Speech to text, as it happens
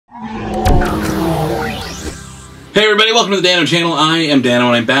Hey everybody, welcome to the Dano channel. I am Dano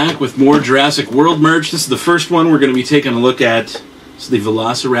and I'm back with more Jurassic World merch. This is the first one we're going to be taking a look at. It's the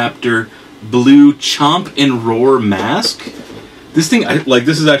Velociraptor blue Chomp N Roar mask. This thing,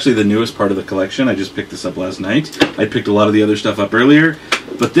 this is actually the newest part of the collection. I just picked this up last night. I picked a lot of the other stuff up earlier,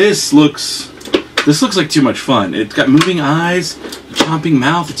 but this looks like too much fun. It's got moving eyes, a chomping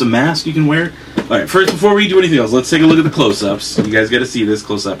mouth. It's a mask you can wear. Alright, first, before we do anything else, let's take a look at the close-ups. You guys got to see this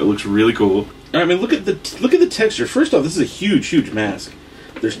close-up. It looks really cool. I mean, look at the texture. First off, this is a huge mask.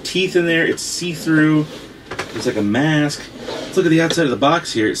 There's teeth in there. It's see-through. It's like a mask. Let's look at the outside of the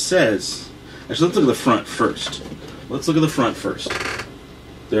box here. It says... Actually, let's look at the front first. Let's look at the front first.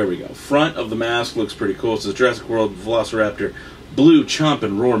 There we go. Front of the mask looks pretty cool. It says Jurassic World Velociraptor blue Chomp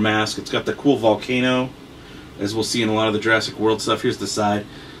N Roar mask. It's got the cool volcano, as we'll see in a lot of the Jurassic World stuff. Here's the side.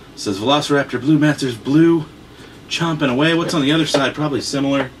 It says Velociraptor blue Masters blue chomping away. What's on the other side? Probably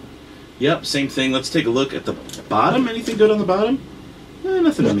similar. Yep, same thing. Let's take a look at the bottom. Anything good on the bottom?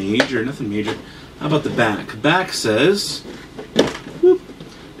 Nothing major, nothing major. How about the back? Back says, whoop,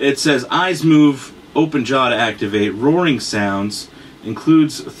 it says eyes move, open jaw to activate, roaring sounds,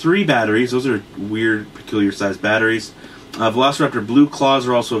 includes 3 batteries. Those are weird, peculiar sized batteries. Velociraptor blue claws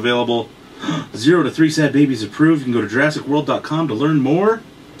are also available. 0 to 3 sad babies approved. You can go to JurassicWorld.com to learn more.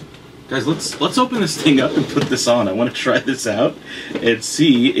 Guys, let's open this thing up and put this on. I want to try this out and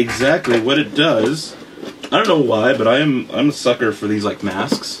see exactly what it does. I don't know why, but I'm a sucker for these like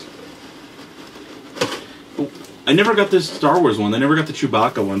masks. I never got this Star Wars one. I never got the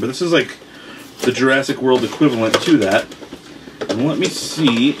Chewbacca one, but this is like the Jurassic World equivalent to that. And let me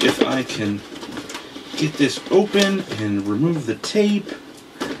see if I can get this open and remove the tape.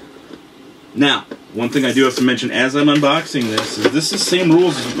 Now, one thing I do have to mention as I'm unboxing this is the same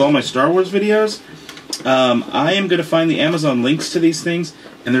rules as with all my Star Wars videos. I am going to find the Amazon links to these things,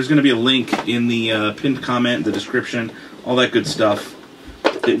 and there's going to be a link in the pinned comment, the description, all that good stuff.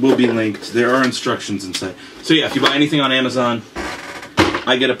 It will be linked. There are instructions inside. So yeah, if you buy anything on Amazon,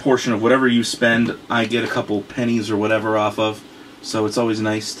 I get a portion of whatever you spend. I get a couple pennies or whatever off of. So it's always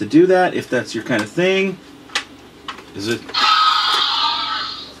nice to do that if that's your kind of thing. Is it?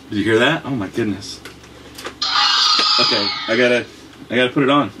 Did you hear that? Oh my goodness. Okay, I gotta put it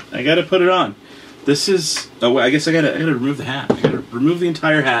on. I gotta put it on. This is. Oh, I guess I gotta remove the hat. I gotta remove the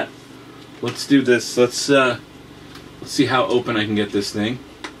entire hat. Let's do this. Let's see how open I can get this thing.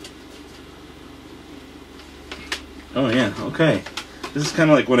 Oh yeah. Okay. This is kind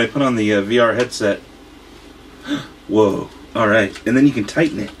of like when I put on the VR headset. Whoa. All right, and then you can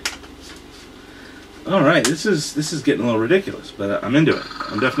tighten it. All right, this is getting a little ridiculous, but I'm into it.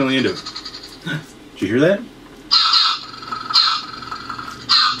 I'm definitely into it. Did you hear that?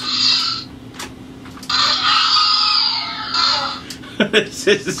 This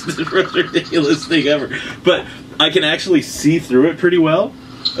is the most ridiculous thing ever. But I can actually see through it pretty well.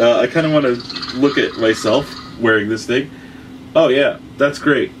 I kind of want to look at myself wearing this thing. Oh yeah, that's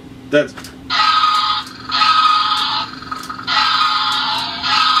great. That's...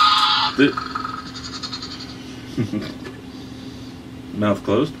 Mouth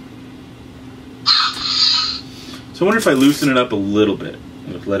closed. So I wonder if I loosen it up a little bit.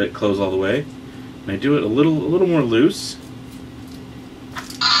 Let it close all the way. And I do it a little more loose.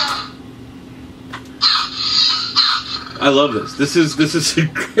 I love this. This is the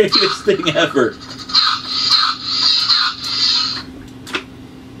greatest thing ever.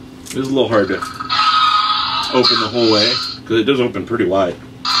 It was a little hard to open the whole way because it does open pretty wide.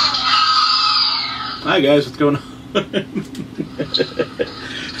 Hi guys, what's going on?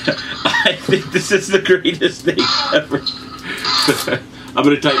 I think this is the greatest thing ever. I'm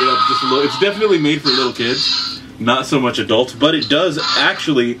going to tighten it up just a little. It's definitely made for little kids, not so much adults, but it does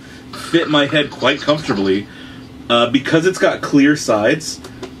actually fit my head quite comfortably. Because it's got clear sides,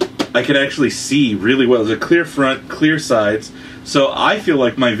 I can actually see really well. There's a clear front, clear sides, so I feel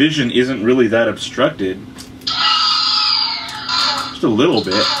like my vision isn't really that obstructed. Just a little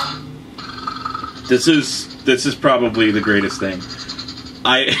bit. This is probably the greatest thing.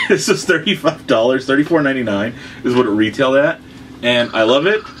 This is $35, $34.99 is what it retailed at, and I love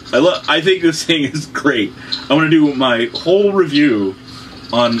it. I think this thing is great. I want to do my whole review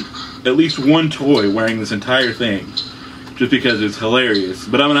on at least one toy wearing this entire thing, just because it's hilarious.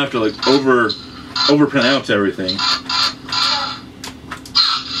 But I'm gonna have to like overpronounce everything.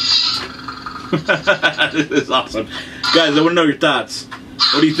 This is awesome, guys. I want to know your thoughts.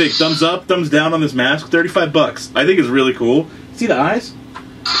 What do you think? Thumbs up, thumbs down on this mask? $35. I think it's really cool. See the eyes?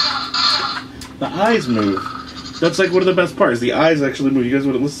 The eyes move. That's like one of the best parts. The eyes actually move. You guys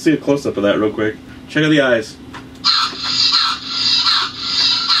want to, let's see a close up of that real quick. Check out the eyes.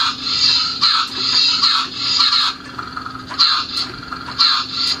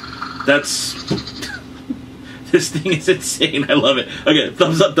 That's... This thing is insane. I love it. Okay,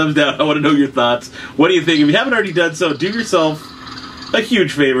 thumbs up, thumbs down. I want to know your thoughts. What do you think? If you haven't already done so, do yourself a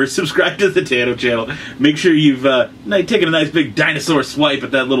huge favor. Subscribe to the Dano channel. Make sure you've taken a nice big dinosaur swipe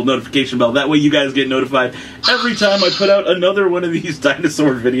at that little notification bell. That way you guys get notified every time I put out another one of these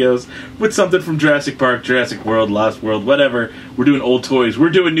dinosaur videos with something from Jurassic Park, Jurassic World, Lost World, whatever. We're doing old toys.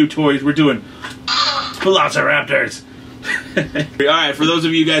 We're doing new toys. We're doing Velociraptors. Alright, for those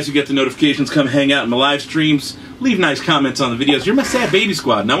of you guys who get the notifications, come hang out in the live streams, leave nice comments on the videos. You're my sad baby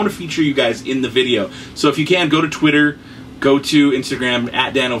squad, and I want to feature you guys in the video. So if you can, go to Twitter, go to Instagram,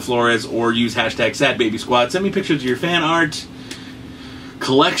 at Dano Flores, or use hashtag SadBabySquad. Send me pictures of your fan art,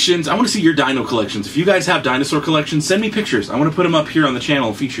 collections. I want to see your dino collections. If you guys have dinosaur collections, send me pictures. I want to put them up here on the channel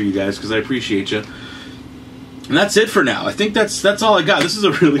and feature you guys, because I appreciate you. And that's it for now. I think that's all I got. This is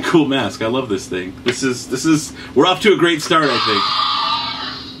a really cool mask. I love this thing. We're off to a great start, I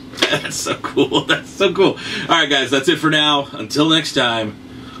think. That's so cool. That's so cool. Alright guys, that's it for now. Until next time,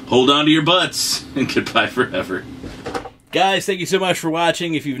 hold on to your butts, and goodbye forever. Guys, thank you so much for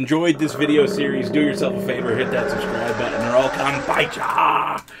watching. If you've enjoyed this video series, do yourself a favor, hit that subscribe button, or I'll come bite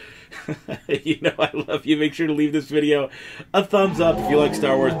ya! You know I love you. Make sure to leave this video a thumbs up. If you like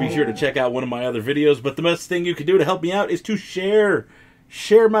Star Wars, be sure to check out one of my other videos. But the best thing you can do to help me out is to share.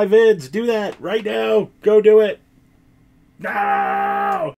 Share my vids. Do that right now. Go do it. No!